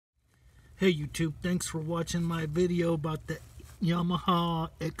Hey YouTube, thanks for watching my video about the Yamaha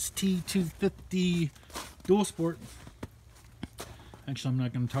XT250 Dual Sport. Actually, I'm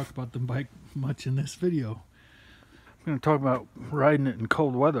not going to talk about the bike much in this video. I'm going to talk about riding it in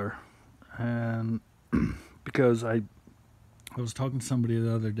cold weather. And because I was talking to somebody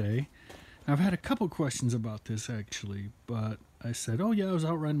the other day, and I've had a couple questions about this actually, but I said, oh yeah, I was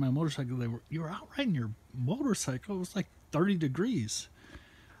out riding my motorcycle. You were out riding your motorcycle? It was like 30 degrees.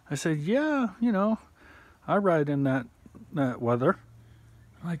 I said, yeah, you know, I ride in that weather.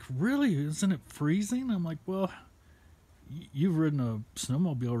 Like, really? Isn't it freezing? I'm like, well, you've ridden a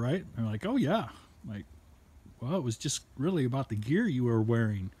snowmobile, right? And they're like, oh yeah. I'm like, well, it was just really about the gear you were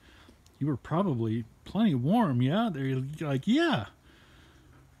wearing. You were probably plenty warm, yeah? They're like, yeah.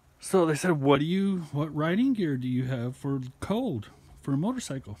 So they said, what riding gear do you have for cold, for a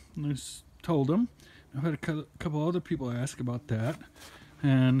motorcycle? And I told them. I've had a couple other people ask about that.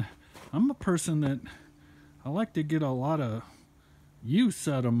 And I'm a person that I like to get a lot of use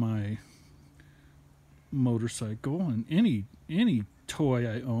out of my motorcycle and any toy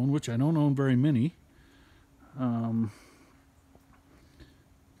I own, which I don't own very many. But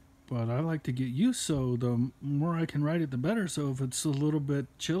I like to get use, so the more I can ride it, the better. So if it's a little bit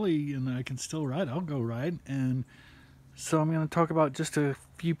chilly and I can still ride, I'll go ride. And so I'm going to talk about just a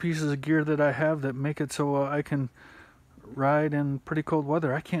few pieces of gear that I have that make it so I can ride in pretty cold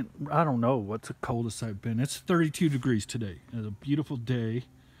weather. I don't know what's the coldest I've been. It's 32 degrees today. It's a beautiful day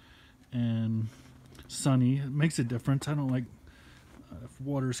and sunny. It makes a difference. I don't like if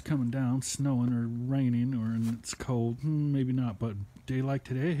water's coming down, snowing or raining, or and it's cold. Maybe not, but day like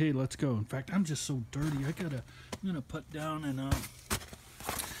today, hey, let's go. In fact, I'm just so dirty. I'm gonna put down and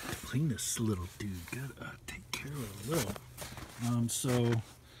clean this little dude. Gotta take care of it a little.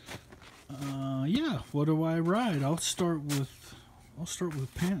 Yeah, what do I ride? I'll start with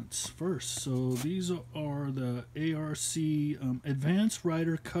pants first. So these are the A.R.C. Advanced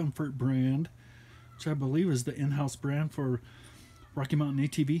Rider Comfort brand, which I believe is the in-house brand for Rocky Mountain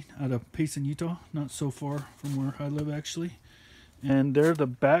ATV out of Payson, Utah, not so far from where I live actually. And they're the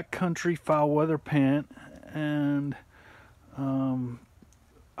Backcountry foul weather pant, and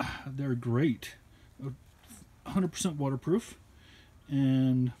they're great, 100% waterproof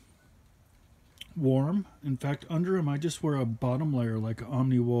and warm. In fact, under them I just wear a bottom layer like an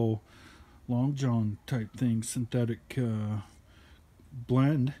omni-wool long john type thing, synthetic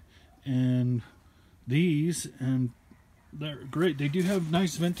blend, and they're great. They do have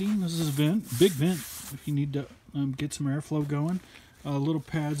nice venting. This is a vent, big vent if you need to get some airflow going. Little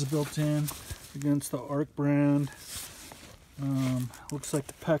pads built in against the A.R.C brand. Looks like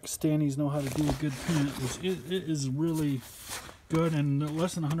the Pakistanis know how to do a good pant, which it is really good, and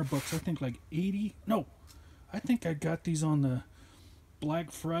less than $100. I think like 80. No, I think I got these on the Black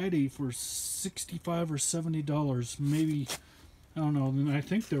Friday for $65 or $70. Maybe, I don't know. And I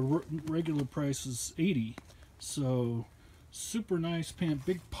think their regular price is $80. So super nice pant,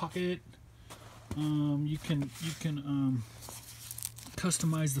 big pocket. You can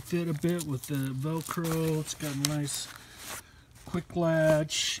customize the fit a bit with the Velcro. It's got a nice quick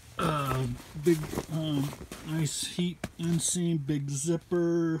latch, big nice heat inseam, big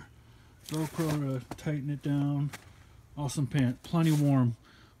zipper, Velcro to tighten it down. Awesome pant, plenty warm.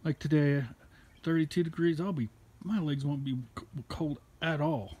 Like today, 32 degrees. My legs won't be cold at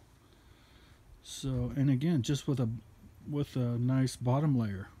all. So, and again, just with a nice bottom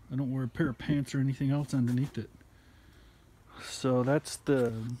layer. I don't wear a pair of pants or anything else underneath it. So that's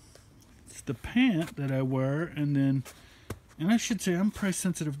the pant that I wear. And I should say I'm a price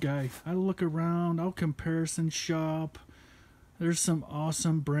sensitive guy. I look around, I'll comparison shop. There's some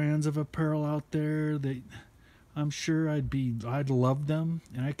awesome brands of apparel out there that I'm sure I'd love them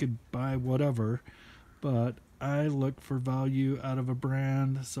and I could buy whatever, but I look for value out of a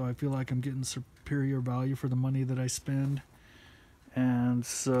brand, so I feel like I'm getting superior value for the money that I spend. And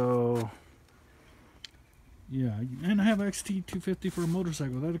so, yeah, and I have XT250 for a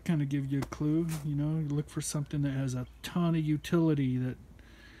motorcycle. That'll kind of give you a clue. You know, you look for something that has a ton of utility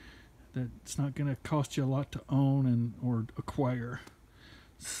that's not going to cost you a lot to own or acquire.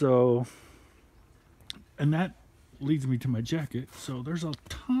 So, and that leads me to my jacket. So there's a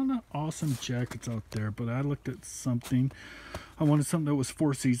ton of awesome jackets out there, but I looked at something. I wanted something that was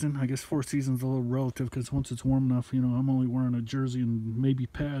 4-season. I guess 4 seasons a little relative, because once it's warm enough, you know, I'm only wearing a jersey and maybe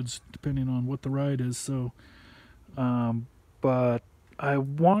pads depending on what the ride is. So but I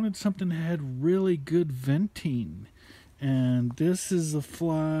wanted something that had really good venting, and this is a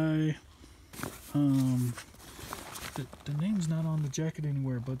Fly. The name's not on the jacket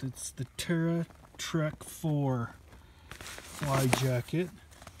anywhere, but it's the Terra Trek 4 Fly jacket.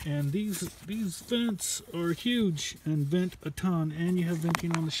 And these vents are huge and vent a ton, and you have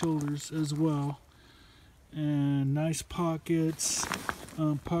venting on the shoulders as well. And nice pockets,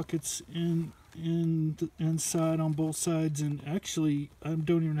 pockets inside on both sides. And actually, I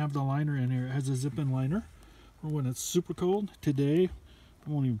don't even have the liner in here. It has a zip-in liner for when it's super cold. Today, I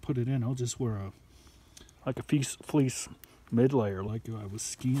won't even put it in. I'll just wear a fleece mid-layer like I was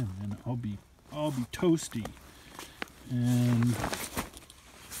skiing, and I'll be toasty. And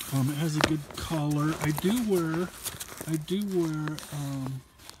it has a good collar. I do wear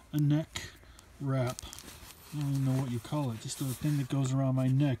a neck wrap. I don't even know what you call it. Just a thing that goes around my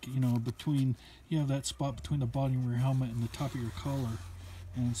neck. You know, you have that spot between the bottom of your helmet and the top of your collar.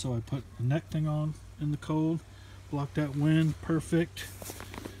 And so I put a neck thing on in the cold, block that wind, perfect.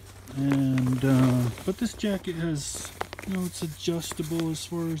 And but this jacket has, you know, it's adjustable as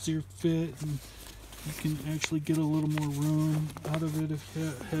far as your fit, and you can actually get a little more room out of it if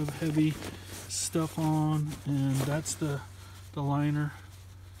you have heavy stuff on. And that's the liner.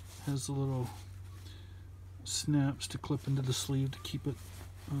 Has a little snaps to clip into the sleeve to keep it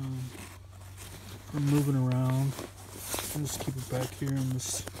from moving around. I'll just keep it back here in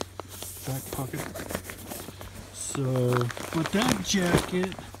this back pocket. So, but that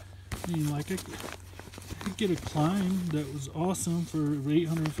jacket, I mean, like I could get a Climb that was awesome for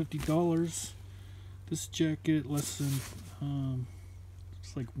 $850. This jacket less than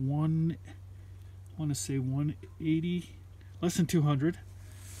it's like I want to say 180, less than 200.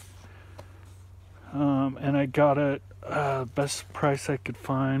 And I got it, best price I could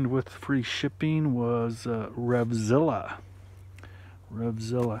find with free shipping was Revzilla.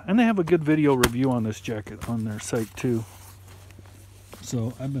 And they have a good video review on this jacket on their site too.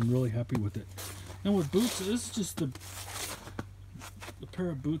 So I've been really happy with it. And with boots, this is just the pair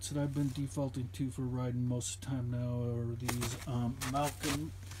of boots that I've been defaulting to for riding most of the time now are these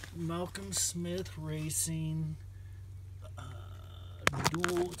Malcolm Smith Racing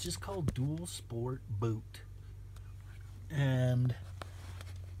it's just called Dual Sport boot. And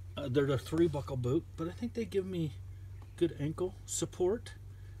they're a 3-buckle boot, but I think they give me good ankle support,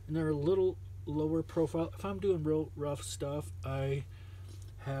 and they're a little lower profile. If I'm doing real rough stuff, I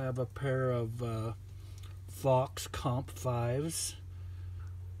have a pair of Fox Comp 5s,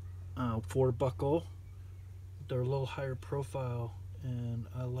 4-buckle. They're a little higher profile, and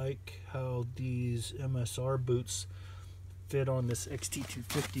I like how these MSR boots fit on this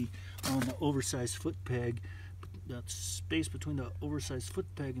XT250 on the oversized foot peg. That space between the oversized foot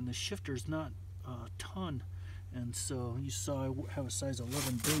peg and the shifter is not a ton, and so you saw I have a size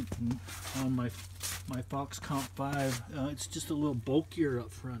 11 boot, and on my Fox Comp 5 it's just a little bulkier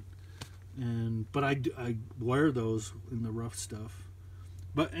up front, but I wear those in the rough stuff.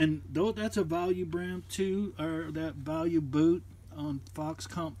 And though that's a value brand too, or that value boot on Fox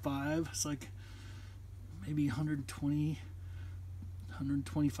Comp 5, it's like maybe $125.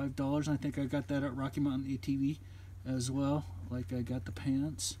 I think I got that at Rocky Mountain ATV as well, like I got the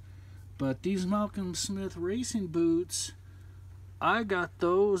pants. But these Malcolm Smith racing boots, I got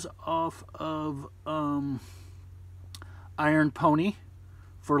those off of Iron Pony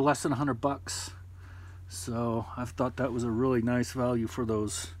for less than $100. So I thought that was a really nice value for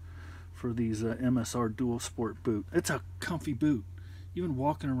these MSR Dual Sport boot. It's a comfy boot, even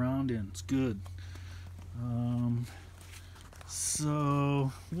walking around in, it's good.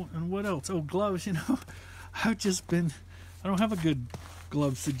 So, and what else? Oh, gloves, you know, I don't have a good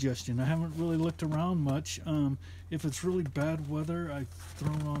glove suggestion. I haven't really looked around much. If it's really bad weather, I've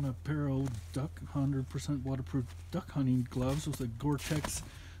thrown on a pair of 100% waterproof duck hunting gloves with a Gore-Tex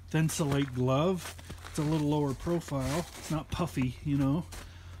Thinsulate glove. It's a little lower profile. It's not puffy, you know.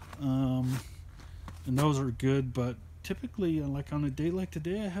 And those are good, but typically, like on a day like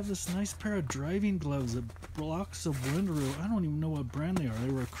today, I have this nice pair of driving gloves that blocks the wind. I don't even know what brand they are.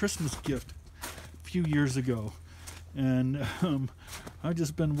 They were a Christmas gift a few years ago, and I've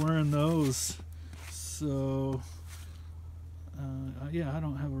just been wearing those. So yeah, I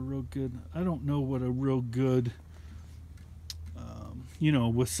don't know what a real good you know,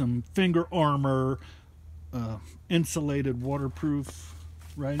 with some finger armor, insulated waterproof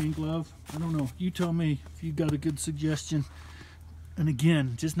riding glove. I don't know, you tell me if you got a good suggestion. And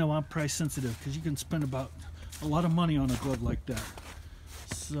again, just know I'm price sensitive, because you can spend about a lot of money on a glove like that.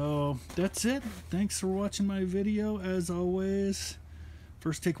 So that's it. Thanks for watching my video. As always,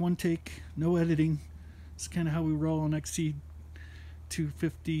 first take, one take, no editing. It's kind of how we roll on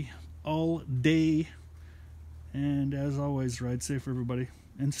XT250 all day. And as always, ride safe, everybody,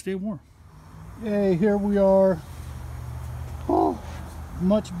 and stay warm. Hey, here we are. Oh,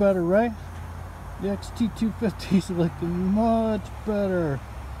 much better, right? The XT250 is looking much better.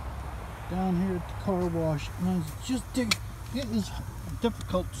 down here at the car wash, and I was just digging. It was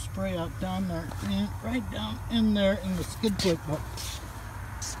difficult to spray out down there, and right down in there in the skid plate, but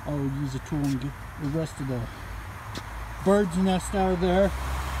I would use a tool and get the rest of the bird's nest out of there.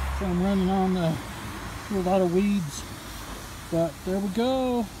 So I'm running on through a lot of weeds, but there we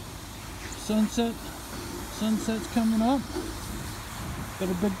go. Sunset's coming up.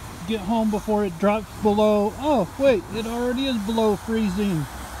 Better get home before it drops below. Oh wait, it already is below freezing.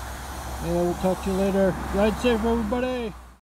 Yeah, we'll talk to you later. Ride safe, everybody.